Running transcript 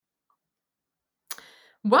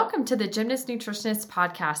Welcome to the Gymnast Nutritionist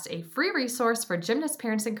Podcast, a free resource for gymnast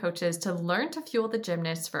parents and coaches to learn to fuel the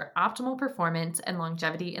gymnast for optimal performance and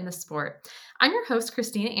longevity in the sport. I'm your host,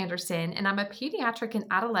 Christina Anderson, and I'm a pediatric and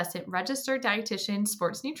adolescent registered dietitian,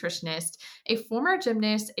 sports nutritionist, a former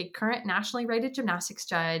gymnast, a current nationally rated gymnastics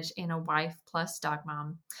judge, and a wife plus dog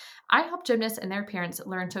mom. I help gymnasts and their parents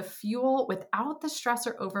learn to fuel without the stress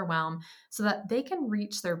or overwhelm so that they can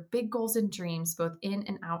reach their big goals and dreams both in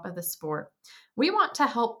and out of the sport. We want to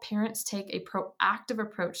help parents take a proactive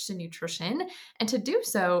approach to nutrition. And to do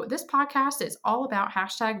so, this podcast is all about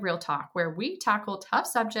 #Real Talk, where we tackle tough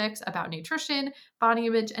subjects about nutrition, body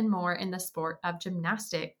image, and more in the sport of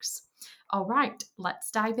gymnastics. All right, let's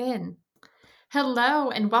dive in.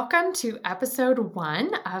 Hello, and welcome to episode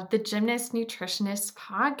 1 of the Gymnast Nutritionist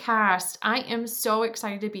Podcast. I am so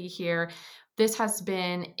excited to be here. This has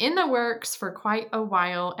been in the works for quite a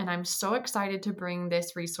while, and I'm so excited to bring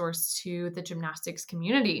this resource to the gymnastics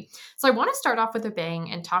community. So I want to start off with a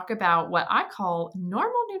bang and talk about what I call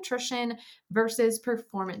normal nutrition versus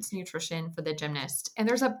performance nutrition for the gymnast. And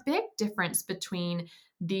there's a big difference between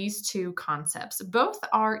these two concepts. Both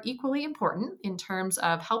are equally important in terms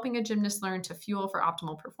of helping a gymnast learn to fuel for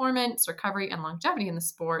optimal performance, recovery, and longevity in the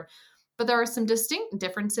sport. But there are some distinct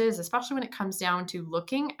differences, especially when it comes down to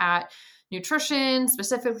looking at nutrition,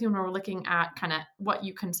 specifically when we're looking at kind of what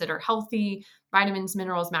you consider healthy, vitamins,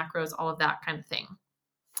 minerals, macros, all of that kind of thing.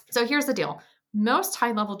 So here's the deal. Most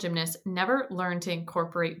high-level gymnasts never learn to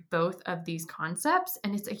incorporate both of these concepts,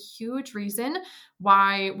 and it's a huge reason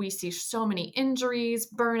why we see so many injuries,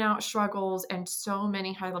 burnout struggles, and so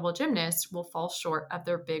many high-level gymnasts will fall short of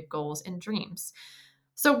their big goals and dreams.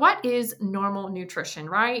 So what is normal nutrition,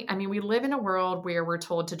 right? I mean, we live in a world where we're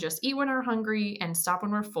told to just eat when we're hungry and stop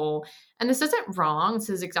when we're full. And this isn't wrong. This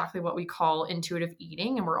is exactly what we call intuitive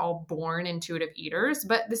eating, and we're all born intuitive eaters.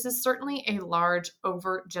 But this is certainly a large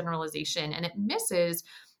overgeneralization, and it misses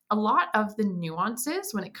a lot of the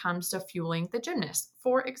nuances when it comes to fueling the gymnast.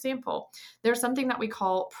 For example, there's something that we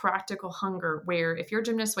call practical hunger, where if your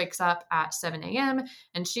gymnast wakes up at 7 a.m.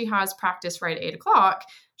 and she has practice right at 8 o'clock,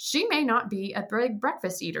 she may not be a big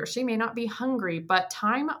breakfast eater. She may not be hungry, but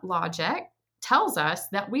time logic tells us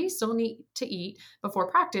that we still need to eat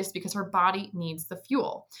before practice because her body needs the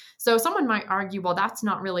fuel. So someone might argue, well, that's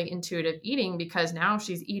not really intuitive eating because now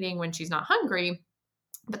she's eating when she's not hungry.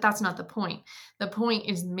 But that's not the point. The point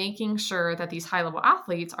is making sure that these high-level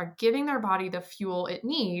athletes are giving their body the fuel it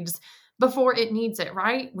needs before it needs it,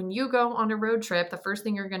 right? When you go on a road trip, the first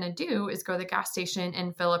thing you're going to do is go to the gas station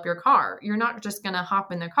and fill up your car. You're not just going to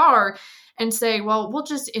hop in the car and say, well, we'll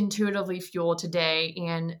just intuitively fuel today.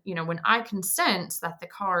 And, when I can sense that the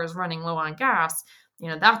car is running low on gas,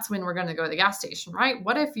 that's when we're going to go to the gas station, right?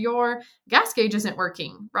 What if your gas gauge isn't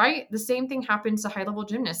working, right? The same thing happens to high-level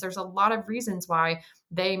gymnasts. There's a lot of reasons why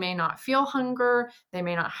they may not feel hunger. They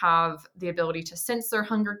may not have the ability to sense their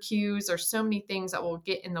hunger cues. There's so many things that will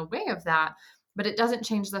get in the way of that, but it doesn't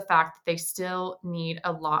change the fact that they still need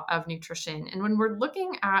a lot of nutrition. And when we're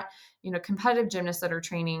looking at, competitive gymnasts that are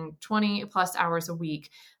training 20 plus hours a week,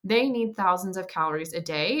 they need thousands of calories a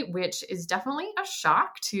day, which is definitely a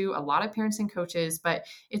shock to a lot of parents and coaches, but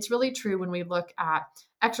it's really true when we look at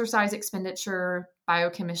exercise expenditure,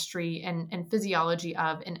 biochemistry, and physiology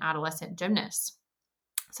of an adolescent gymnast.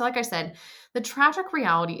 So like I said, the tragic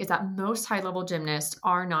reality is that most high-level gymnasts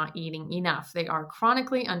are not eating enough. They are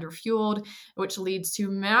chronically underfueled, which leads to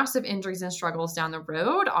massive injuries and struggles down the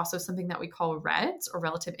road. Also something that we call REDS, or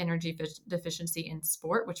relative energy deficiency in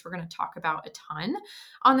sport, which we're going to talk about a ton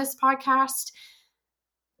on this podcast.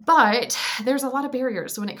 But there's a lot of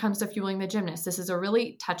barriers when it comes to fueling the gymnast. This is a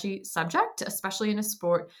really touchy subject, especially in a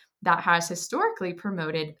sport that has historically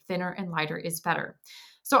promoted thinner and lighter is better.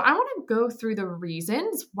 So I want to go through the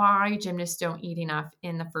reasons why gymnasts don't eat enough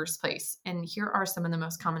in the first place. And here are some of the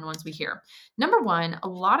most common ones we hear. Number one, a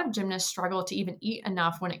lot of gymnasts struggle to even eat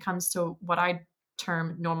enough when it comes to what I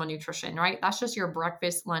term normal nutrition, right? That's just your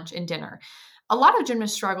breakfast, lunch, and dinner. A lot of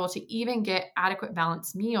gymnasts struggle to even get adequate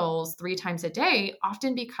balanced meals 3 times a day,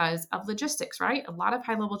 often because of logistics, right? A lot of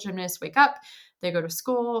high-level gymnasts wake up, they go to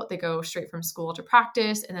school, they go straight from school to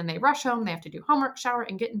practice, and then they rush home. They have to do homework, shower,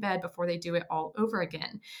 and get in bed before they do it all over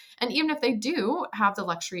again. And even if they do have the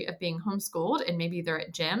luxury of being homeschooled and maybe they're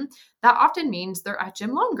at gym, that often means they're at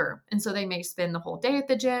gym longer. And so they may spend the whole day at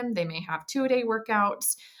the gym. They may have 2-a-day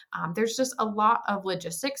workouts. There's just a lot of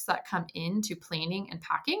logistics that come into planning and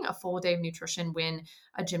packing a full day of nutrition when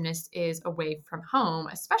a gymnast is away from home,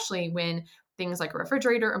 especially when things like a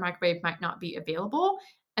refrigerator or microwave might not be available.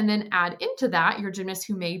 And then add into that your gymnast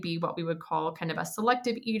who may be what we would call kind of a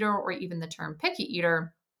selective eater or even the term picky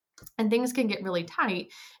eater. And things can get really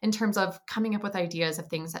tight in terms of coming up with ideas of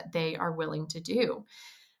things that they are willing to do.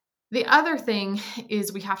 The other thing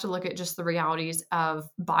is we have to look at just the realities of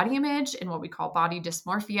body image and what we call body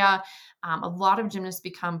dysmorphia. A lot of gymnasts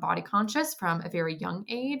become body conscious from a very young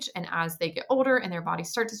age. And as they get older and their bodies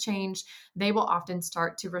start to change, they will often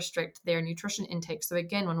start to restrict their nutrition intake. So,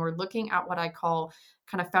 again, when we're looking at what I call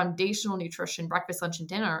kind of foundational nutrition, breakfast, lunch, and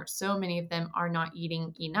dinner, so many of them are not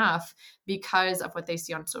eating enough because of what they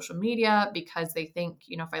see on social media, because they think,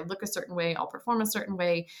 if I look a certain way, I'll perform a certain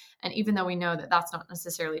way. And even though we know that that's not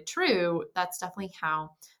necessarily true, that's definitely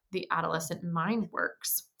how the adolescent mind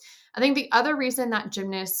works. I think the other reason that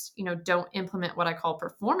gymnasts, don't implement what I call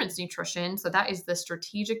performance nutrition, so that is the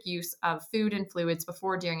strategic use of food and fluids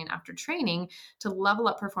before, during, and after training to level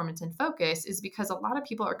up performance and focus, is because a lot of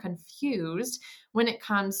people are confused when it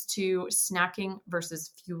comes to snacking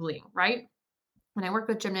versus fueling, right? When I work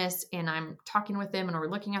with gymnasts and I'm talking with them and we're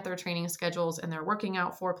looking at their training schedules and they're working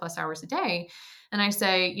out 4+ hours a day, and I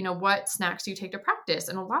say, what snacks do you take to practice?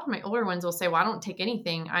 And a lot of my older ones will say, well, I don't take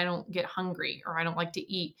anything. I don't get hungry, or I don't like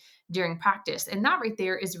to eat during practice. And that right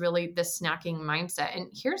there is really the snacking mindset.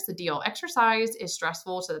 And here's the deal. Exercise is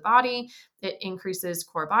stressful to the body. It increases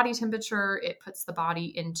core body temperature. It puts the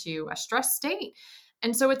body into a stress state.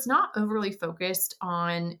 And so it's not overly focused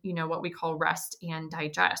on, what we call rest and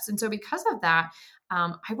digest. And so because of that,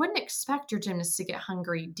 I wouldn't expect your gymnast to get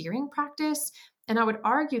hungry during practice. And I would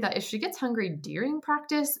argue that if she gets hungry during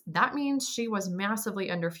practice, that means she was massively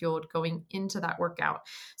underfueled going into that workout.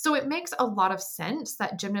 So it makes a lot of sense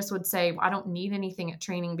that gymnasts would say, well, I don't need anything at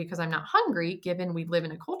training because I'm not hungry, given we live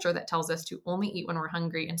in a culture that tells us to only eat when we're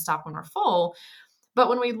hungry and stop when we're full. But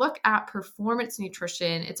when we look at performance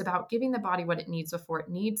nutrition, it's about giving the body what it needs before it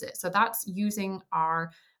needs it. So that's using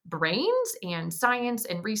our brains and science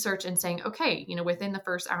and research and saying, okay, within the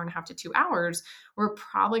first hour and a half to 2 hours, we're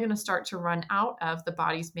probably going to start to run out of the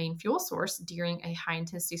body's main fuel source during a high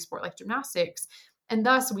intensity sport like gymnastics. And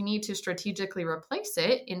thus, we need to strategically replace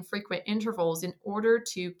it in frequent intervals in order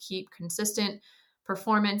to keep consistent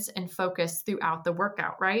performance and focus throughout the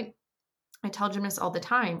workout, right? I tell gymnasts all the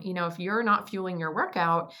time, if you're not fueling your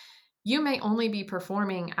workout, you may only be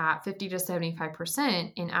performing at 50 to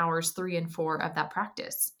 75% in hours 3 and 4 of that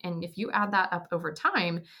practice. And if you add that up over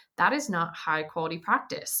time, that is not high quality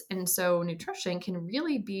practice. And so nutrition can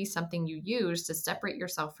really be something you use to separate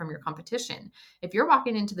yourself from your competition. If you're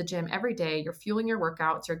walking into the gym every day, you're fueling your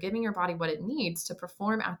workouts, you're giving your body what it needs to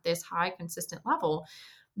perform at this high consistent level,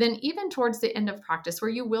 then even towards the end of practice, where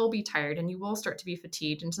you will be tired and you will start to be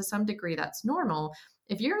fatigued, and to some degree that's normal,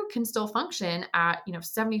 if you can still function at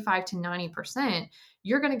 75 to 90%,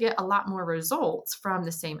 you're going to get a lot more results from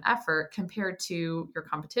the same effort compared to your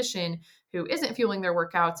competition who isn't fueling their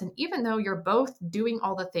workouts. And even though you're both doing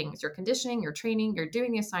all the things, you're conditioning, you're training, you're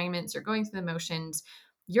doing the assignments, you're going through the motions,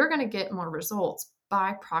 you're going to get more results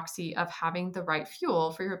by proxy of having the right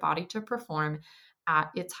fuel for your body to perform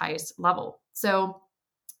at its highest level. So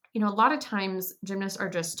a lot of times gymnasts are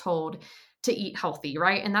just told to eat healthy,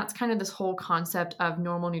 right? And that's kind of this whole concept of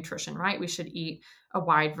normal nutrition, right? We should eat a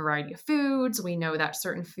wide variety of foods. We know that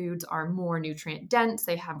certain foods are more nutrient dense.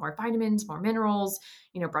 They have more vitamins, more minerals,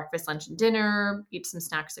 breakfast, lunch, and dinner. Eat some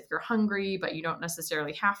snacks if you're hungry, but you don't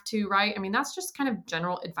necessarily have to, right? I mean, that's just kind of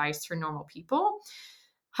general advice for normal people.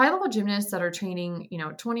 High-level gymnasts that are training,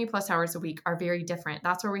 20+ hours a week are very different.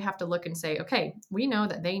 That's where we have to look and say, okay, we know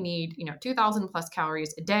that they need, 2,000+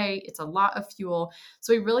 calories a day. It's a lot of fuel.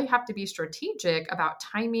 So we really have to be strategic about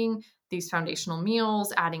timing these foundational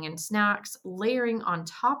meals, adding in snacks, layering on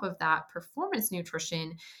top of that performance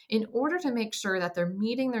nutrition in order to make sure that they're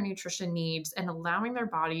meeting their nutrition needs and allowing their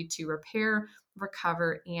body to repair,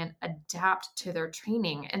 recover, and adapt to their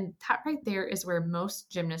training. And that right there is where most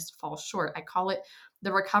gymnasts fall short. I call it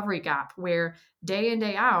the recovery gap, where day in,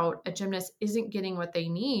 day out, a gymnast isn't getting what they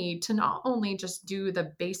need to not only just do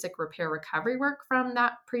the basic repair recovery work from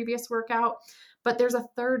that previous workout, but there's a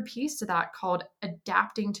third piece to that called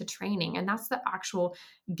adapting to training. And that's the actual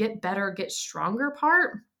get better, get stronger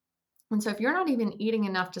part. And so if you're not even eating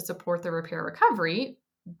enough to support the repair recovery,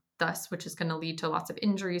 thus, which is going to lead to lots of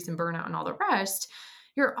injuries and burnout and all the rest,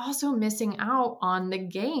 you're also missing out on the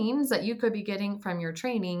gains that you could be getting from your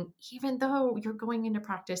training, even though you're going into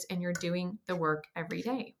practice and you're doing the work every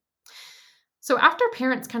day. So after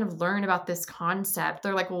parents kind of learn about this concept,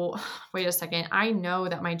 they're like, well, wait a second. I know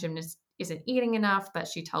that my gymnast isn't eating enough, but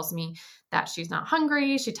she tells me that she's not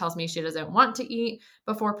hungry. She tells me she doesn't want to eat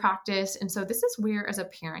before practice. And so this is where, as a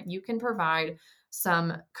parent, you can provide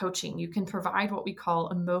some coaching. You can provide what we call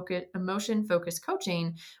emotion focused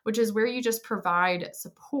coaching, which is where you just provide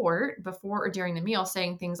support before or during the meal,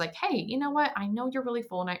 saying things like, hey, you know what? I know you're really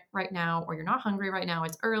full right now, or you're not hungry right now.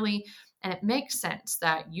 It's early. And it makes sense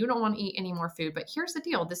that you don't want to eat any more food. But here's the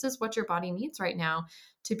deal. This is what your body needs right now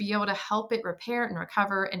to be able to help it repair and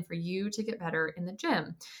recover and for you to get better in the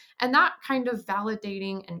gym. And that kind of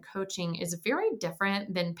validating and coaching is very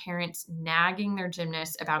different than parents nagging their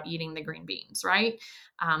gymnasts about eating the green beans, right?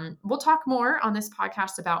 We'll talk more on this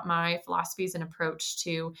podcast about my philosophies and approach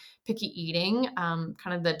to picky eating. Kind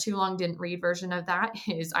of the too long didn't read version of that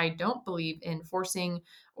is I don't believe in forcing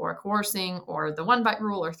or coercing or the 1 bite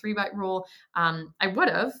rule or 3 bite rule. I would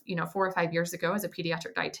have, 4 or 5 years ago as a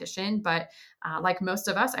pediatric dietitian, but like most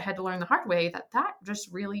of us, I had to learn the hard way that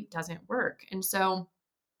just really doesn't work. And so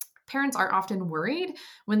parents are often worried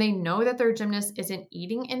when they know that their gymnast isn't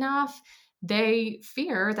eating enough. They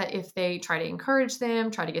fear that if they try to encourage them,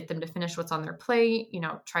 try to get them to finish what's on their plate,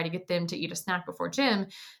 try to get them to eat a snack before gym,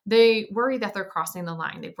 they worry that they're crossing the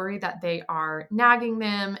line. They worry that they are nagging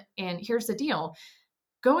them. And here's the deal.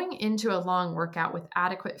 Going into a long workout with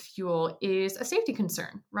adequate fuel is a safety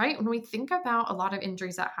concern, right? When we think about a lot of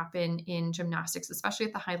injuries that happen in gymnastics, especially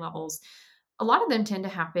at the high levels, a lot of them tend to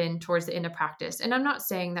happen towards the end of practice. And I'm not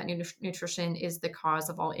saying that nutrition is the cause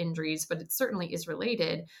of all injuries, but it certainly is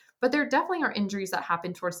related. But there definitely are injuries that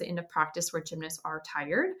happen towards the end of practice where gymnasts are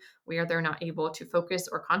tired, where they're not able to focus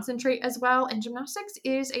or concentrate as well. And gymnastics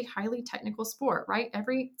is a highly technical sport, right?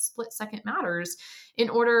 Every split second matters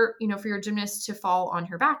in order, for your gymnast to fall on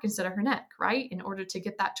her back instead of her neck, right? In order to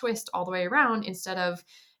get that twist all the way around instead of,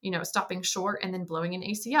 stopping short and then blowing an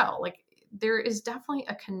ACL. Like, there is definitely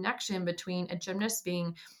a connection between a gymnast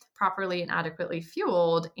being properly and adequately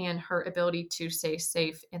fueled and her ability to stay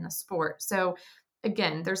safe in the sport. So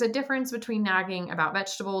again, there's a difference between nagging about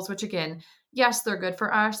vegetables, which again, yes, they're good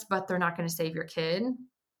for us, but they're not going to save your kid,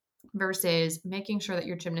 versus making sure that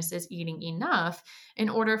your gymnast is eating enough in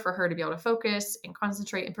order for her to be able to focus and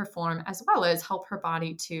concentrate and perform, as well as help her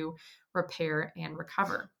body to repair and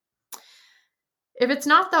recover. If it's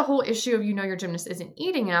not the whole issue of your gymnast isn't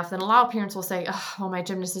eating enough, then a lot of parents will say, oh, well, my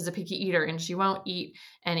gymnast is a picky eater and she won't eat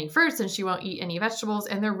any fruits and she won't eat any vegetables.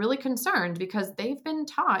 And they're really concerned because they've been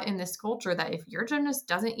taught in this culture that if your gymnast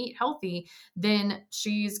doesn't eat healthy, then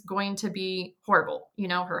she's going to be horrible.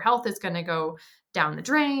 Her health is going to go down the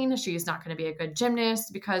drain. She's not going to be a good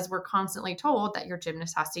gymnast because we're constantly told that your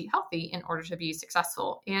gymnast has to eat healthy in order to be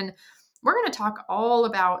successful. And we're going to talk all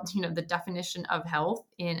about, the definition of health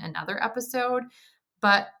in another episode.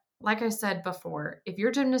 But like I said before, if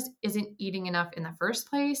your gymnast isn't eating enough in the first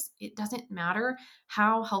place, it doesn't matter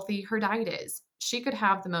how healthy her diet is. She could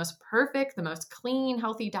have the most perfect, the most clean,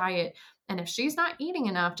 healthy diet. And if she's not eating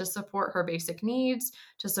enough to support her basic needs,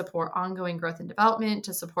 to support ongoing growth and development,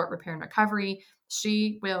 to support repair and recovery,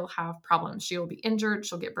 she will have problems. She will be injured.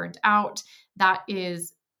 She'll get burnt out. That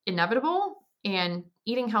is inevitable. And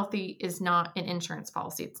eating healthy is not an insurance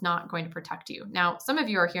policy. It's not going to protect you. Now, some of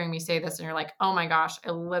you are hearing me say this and you're like, oh my gosh,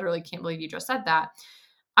 I literally can't believe you just said that.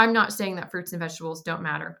 I'm not saying that fruits and vegetables don't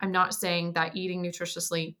matter. I'm not saying that eating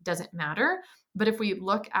nutritiously doesn't matter. But if we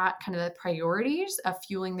look at kind of the priorities of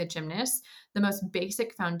fueling the gymnast, the most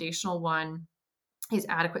basic foundational one is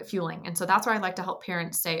adequate fueling. And so that's where I like to help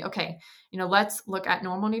parents say, okay, let's look at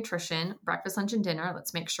normal nutrition, breakfast, lunch, and dinner.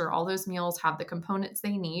 Let's make sure all those meals have the components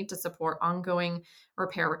they need to support ongoing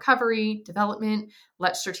repair, recovery, development.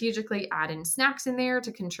 Let's strategically add in snacks in there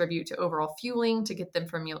to contribute to overall fueling to get them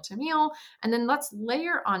from meal to meal. And then let's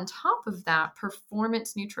layer on top of that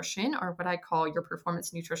performance nutrition, or what I call your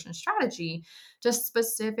performance nutrition strategy, to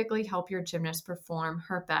specifically help your gymnast perform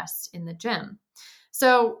her best in the gym.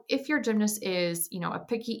 So if your gymnast is, a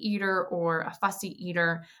picky eater or a fussy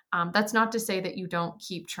eater, that's not to say that you don't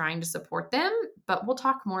keep trying to support them, but we'll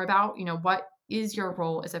talk more about, what is your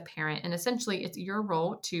role as a parent. And essentially it's your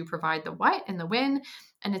role to provide the what and the when,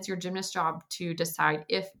 and it's your gymnast's job to decide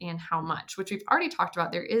if and how much, which we've already talked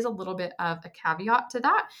about. There is a little bit of a caveat to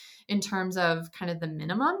that in terms of kind of the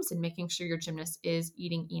minimums and making sure your gymnast is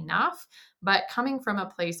eating enough. But coming from a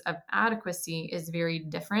place of adequacy is very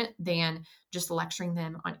different than just lecturing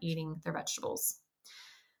them on eating their vegetables.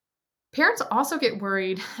 Parents also get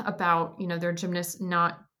worried about, their gymnast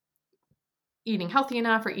not eating healthy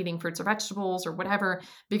enough or eating fruits or vegetables or whatever,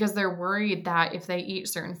 because they're worried that if they eat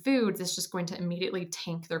certain foods, it's just going to immediately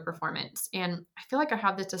tank their performance. And I feel like I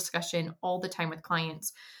have this discussion all the time with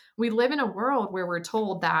clients. We live in a world where we're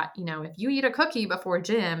told that, if you eat a cookie before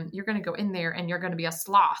gym, you're going to go in there and you're going to be a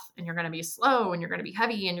sloth and you're going to be slow and you're going to be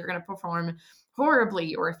heavy and you're going to perform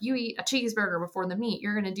horribly. Or if you eat a cheeseburger before the meet,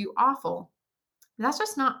 you're going to do awful. That's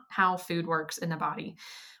just not how food works in the body.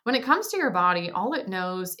 When it comes to your body, all it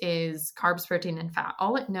knows is carbs, protein, and fat.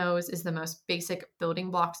 All it knows is the most basic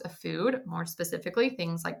building blocks of food, more specifically,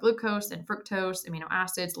 things like glucose and fructose, amino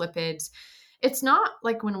acids, lipids. It's not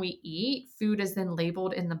like when we eat, food is then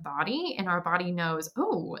labeled in the body and our body knows,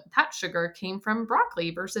 oh, that sugar came from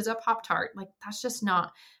broccoli versus a Pop Tart. Like, that's just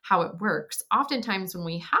not how it works. Oftentimes, when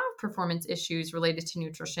we have performance issues related to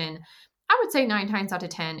nutrition, I would say 9 times out of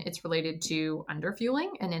 10, it's related to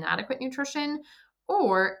underfueling and inadequate nutrition,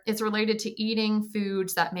 or it's related to eating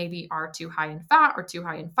foods that maybe are too high in fat or too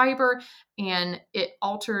high in fiber, and it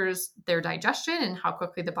alters their digestion and how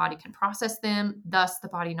quickly the body can process them, thus the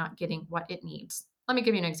body not getting what it needs. Let me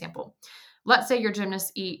give you an example. Let's say your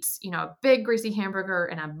gymnast eats, a big greasy hamburger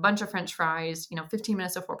and a bunch of French fries, 15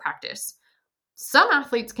 minutes before practice. Some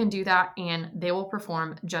athletes can do that and they will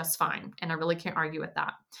perform just fine. And I really can't argue with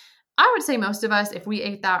that. I would say most of us, if we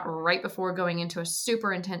ate that right before going into a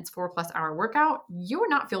super intense 4+ hour workout, you would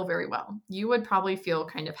not feel very well. You would probably feel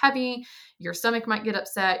kind of heavy. Your stomach might get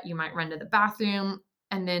upset. You might run to the bathroom.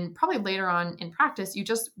 And then probably later on in practice, you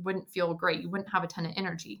just wouldn't feel great. You wouldn't have a ton of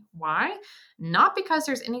energy. Why? Not because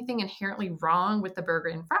there's anything inherently wrong with the burger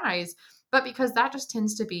and fries, but because that just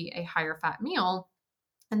tends to be a higher fat meal.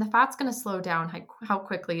 And the fat's going to slow down how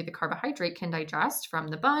quickly the carbohydrate can digest from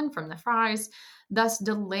the bun, from the fries, thus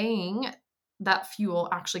delaying that fuel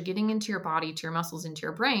actually getting into your body, to your muscles, into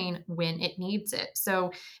your brain when it needs it.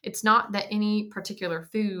 So it's not that any particular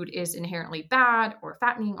food is inherently bad or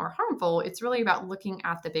fattening or harmful. It's really about looking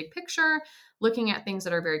at the big picture, looking at things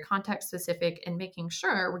that are very context specific, and making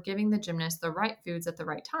sure we're giving the gymnast the right foods at the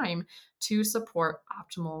right time to support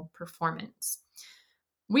optimal performance.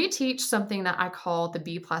 We teach something that I call the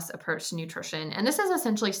B plus approach to nutrition. And this is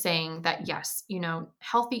essentially saying that, yes,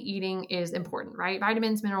 healthy eating is important, right?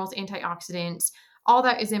 Vitamins, minerals, antioxidants, all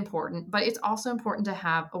that is important, but it's also important to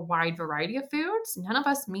have a wide variety of foods. None of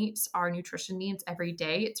us meets our nutrition needs every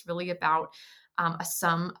day. It's really about a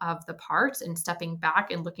sum of the parts and stepping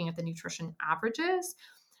back and looking at the nutrition averages.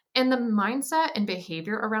 And the mindset and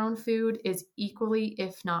behavior around food is equally,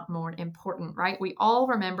 if not more important, right? We all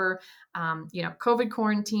remember, COVID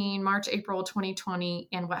quarantine, March, April 2020,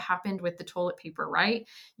 and what happened with the toilet paper, right?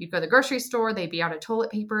 You'd go to the grocery store, they'd be out of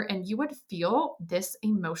toilet paper, and you would feel this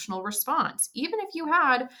emotional response. Even if you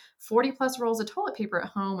had 40+ rolls of toilet paper at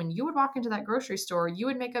home, when you would walk into that grocery store, you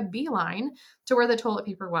would make a beeline to where the toilet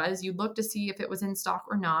paper was. You'd look to see if it was in stock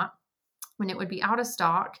or not. When it would be out of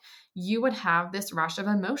stock, you would have this rush of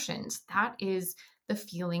emotions. That is the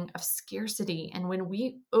feeling of scarcity. And when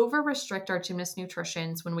we over restrict our gymnast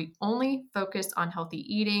nutritions, when we only focus on healthy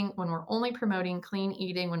eating, when we're only promoting clean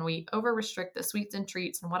eating, when we over restrict the sweets and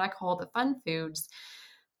treats and what I call the fun foods,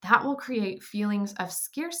 that will create feelings of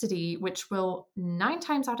scarcity, which will 9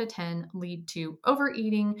 times out of 10 lead to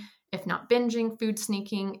overeating, if not binging, food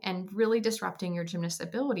sneaking, and really disrupting your gymnast's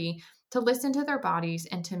ability to listen to their bodies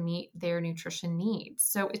and to meet their nutrition needs.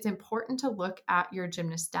 So it's important to look at your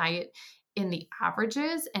gymnast diet in the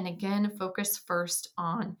averages and again, focus first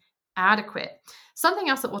on adequate. Something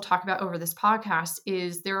else that we'll talk about over this podcast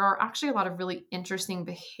is there are actually a lot of really interesting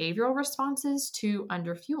behavioral responses to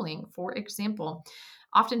underfueling. For example,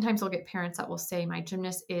 oftentimes we'll get parents that will say, my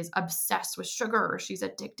gymnast is obsessed with sugar, or she's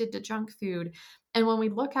addicted to junk food. And when we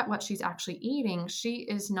look at what she's actually eating, she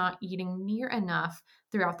is not eating near enough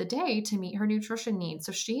throughout the day to meet her nutrition needs.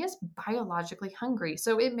 So she is biologically hungry.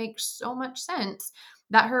 So it makes so much sense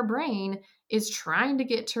that her brain is trying to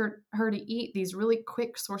get her to eat these really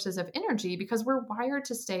quick sources of energy because we're wired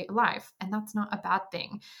to stay alive. And that's not a bad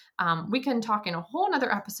thing. We can talk in a whole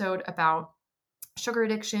nother episode about sugar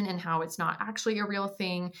addiction and how it's not actually a real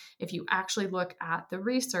thing if you actually look at the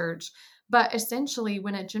research. But essentially,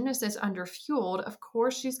 when a gymnast is underfueled, of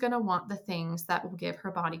course, she's going to want the things that will give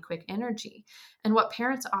her body quick energy. And what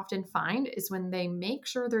parents often find is when they make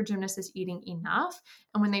sure their gymnast is eating enough,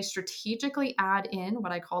 and when they strategically add in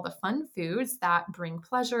what I call the fun foods that bring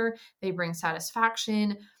pleasure, they bring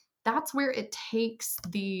satisfaction, that's where it takes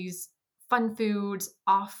these fun foods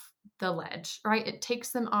off the ledge, right? It takes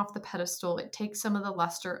them off the pedestal. It takes some of the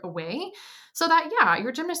luster away so that, yeah,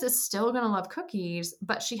 your gymnast is still going to love cookies,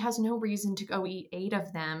 but she has no reason to go eat 8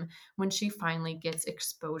 of them when she finally gets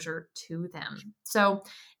exposure to them. So,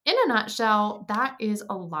 in a nutshell, that is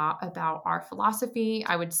a lot about our philosophy.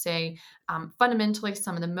 I would say fundamentally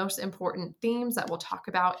some of the most important themes that we'll talk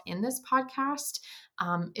about in this podcast.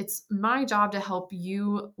 It's my job to help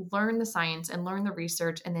you learn the science and learn the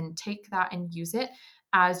research and then take that and use it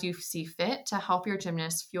as you see fit to help your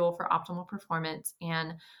gymnast fuel for optimal performance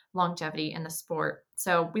and longevity in the sport.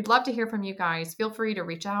 So we'd love to hear from you guys. Feel free to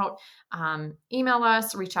reach out, email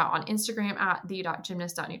us, reach out on Instagram at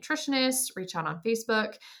the.gymnast.nutritionist, reach out on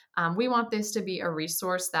Facebook. We want this to be a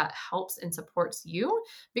resource that helps and supports you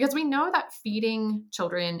because we know that feeding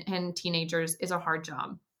children and teenagers is a hard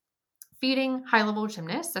job. Feeding high-level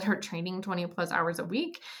gymnasts that are training 20 plus hours a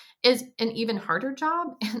week is an even harder job.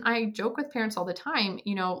 And I joke with parents all the time,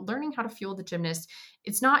 learning how to fuel the gymnast,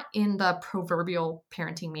 it's not in the proverbial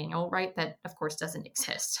parenting manual, right? That of course doesn't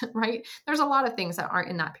exist, right? There's a lot of things that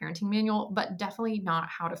aren't in that parenting manual, but definitely not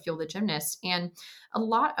how to fuel the gymnast. And a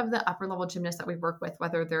lot of the upper level gymnasts that we work with,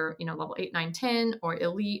 whether they're, level 8, 9, 10 or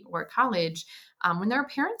elite or college, when their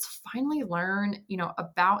parents finally learn,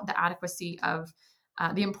 about the adequacy of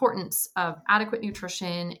the importance of adequate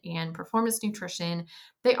nutrition and performance nutrition,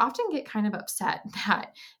 they often get kind of upset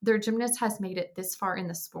that their gymnast has made it this far in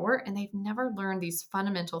the sport and they've never learned these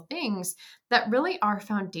fundamental things that really are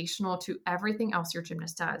foundational to everything else your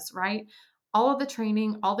gymnast does, right? All of the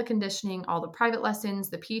training, all the conditioning, all the private lessons,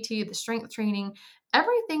 the PT, the strength training,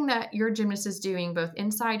 everything that your gymnast is doing both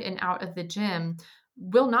inside and out of the gym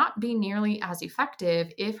will not be nearly as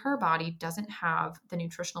effective if her body doesn't have the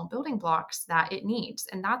nutritional building blocks that it needs.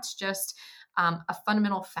 And that's just a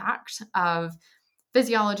fundamental fact of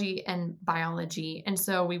physiology and biology. And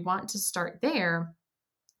so we want to start there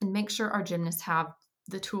and make sure our gymnasts have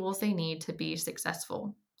the tools they need to be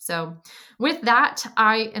successful. So with that,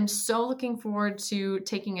 I am so looking forward to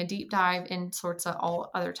taking a deep dive in sorts of all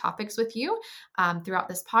other topics with you throughout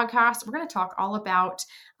this podcast. We're going to talk all about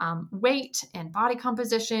weight and body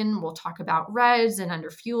composition. We'll talk about RES and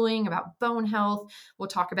underfueling, about bone health. We'll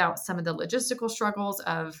talk about some of the logistical struggles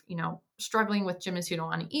of, struggling with gymnasts who don't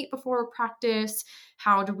want to eat before practice.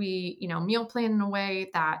 How do we, meal plan in a way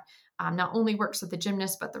that not only works with the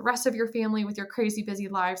gymnast, but the rest of your family with your crazy busy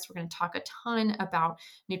lives. We're going to talk a ton about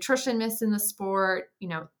nutrition myths in the sport,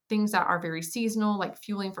 things that are very seasonal, like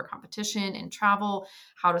fueling for competition and travel,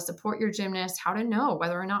 how to support your gymnast, how to know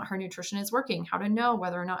whether or not her nutrition is working, how to know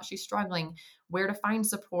whether or not she's struggling, where to find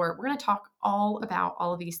support. We're going to talk all about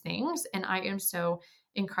all of these things. And I am so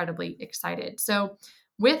incredibly excited. So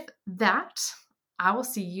with that, I will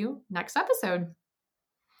see you next episode.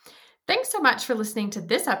 Thanks so much for listening to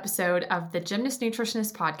this episode of the Gymnast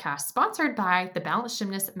Nutritionist Podcast, sponsored by the Balanced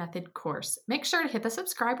Gymnast Method course. Make sure to hit the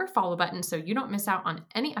subscribe or follow button so you don't miss out on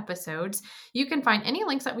any episodes. You can find any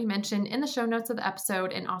links that we mentioned in the show notes of the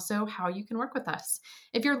episode and also how you can work with us.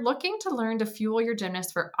 If you're looking to learn to fuel your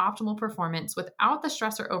gymnast for optimal performance without the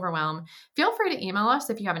stress or overwhelm, feel free to email us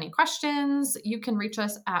if you have any questions. You can reach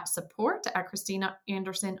us at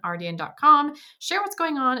support@ChristinaAndersonRDN.com. Share what's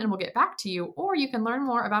going on and we'll get back to you, or you can learn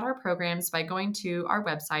more about our programs by going to our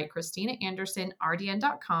website,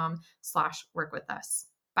 ChristinaAndersonRDN.com/work with us.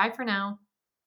 Bye for now.